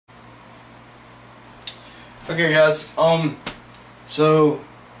Okay guys, so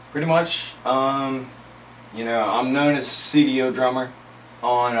pretty much, you know, I'm known as CDO drummer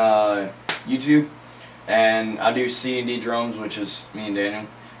on YouTube, and I do C&D drums, which is me and Daniel,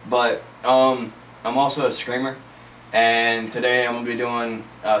 but I'm also a screamer, and today I'm going to be doing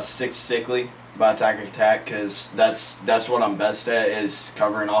Stick Stickly by Attack Attack, because that's what I'm best at, is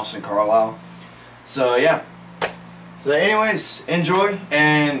covering Austin Carlisle. So yeah, so anyways, enjoy.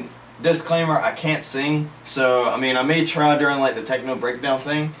 And disclaimer, I can't sing, so I mean I may try during like the techno breakdown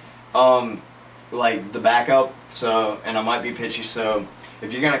thing, like the backup, so, and I might be pitchy, so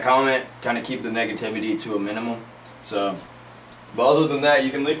if you're gonna comment, kind of keep the negativity to a minimum. So, but other than that,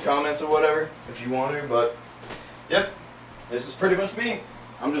 you can leave comments or whatever if you want to, but yep, this is pretty much me.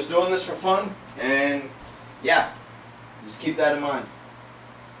 I'm just doing this for fun, and yeah, just keep that in mind.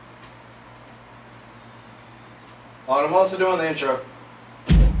 Oh, and I'm also doing the intro.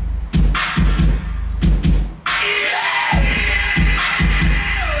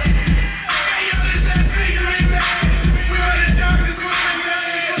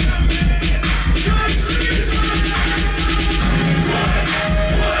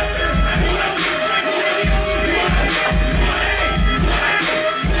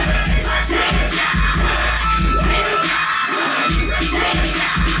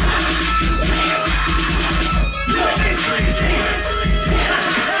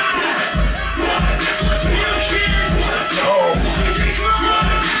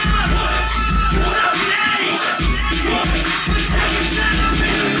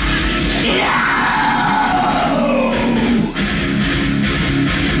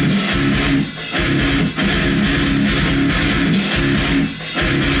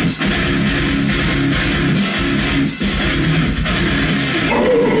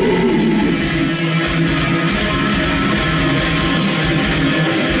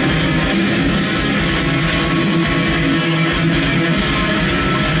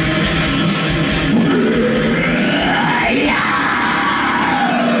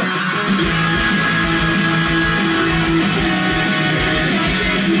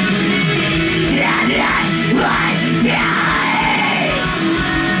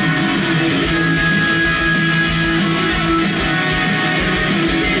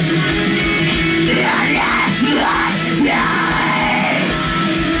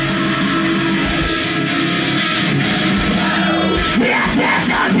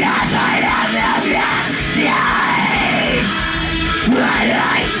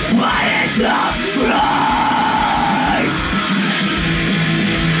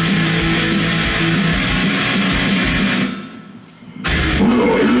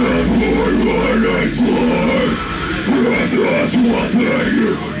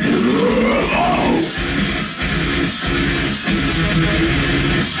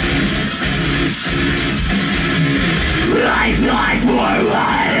 Life for what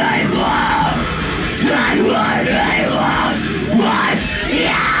I love, not what I love was you.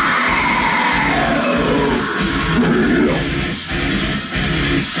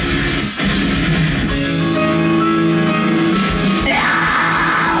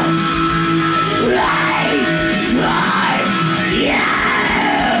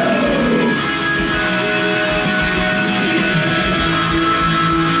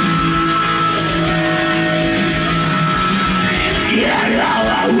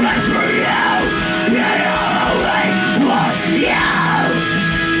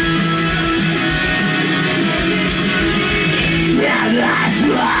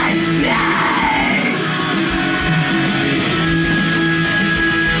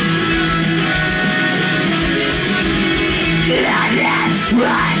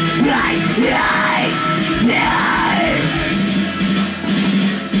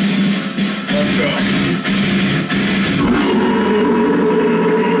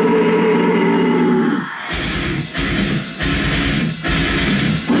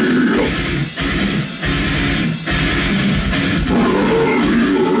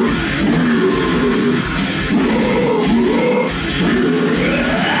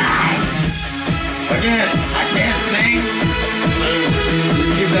 Again, I can't sing, so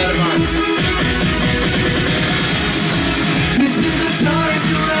just keep that in mind. This is the time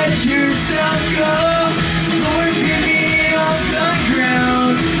to let yourself go.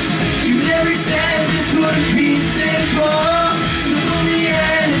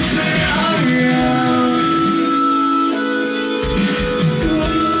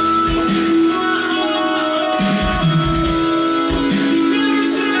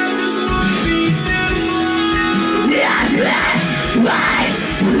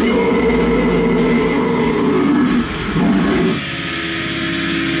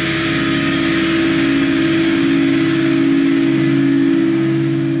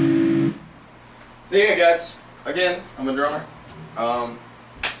 So yeah, guys, again, I'm a drummer.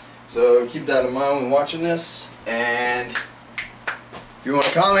 So keep that in mind when watching this, and if you want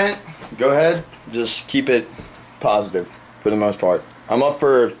to comment, go ahead. Just keep it positive for the most part. I'm up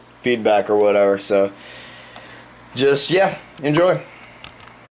for feedback or whatever, so just, yeah, enjoy.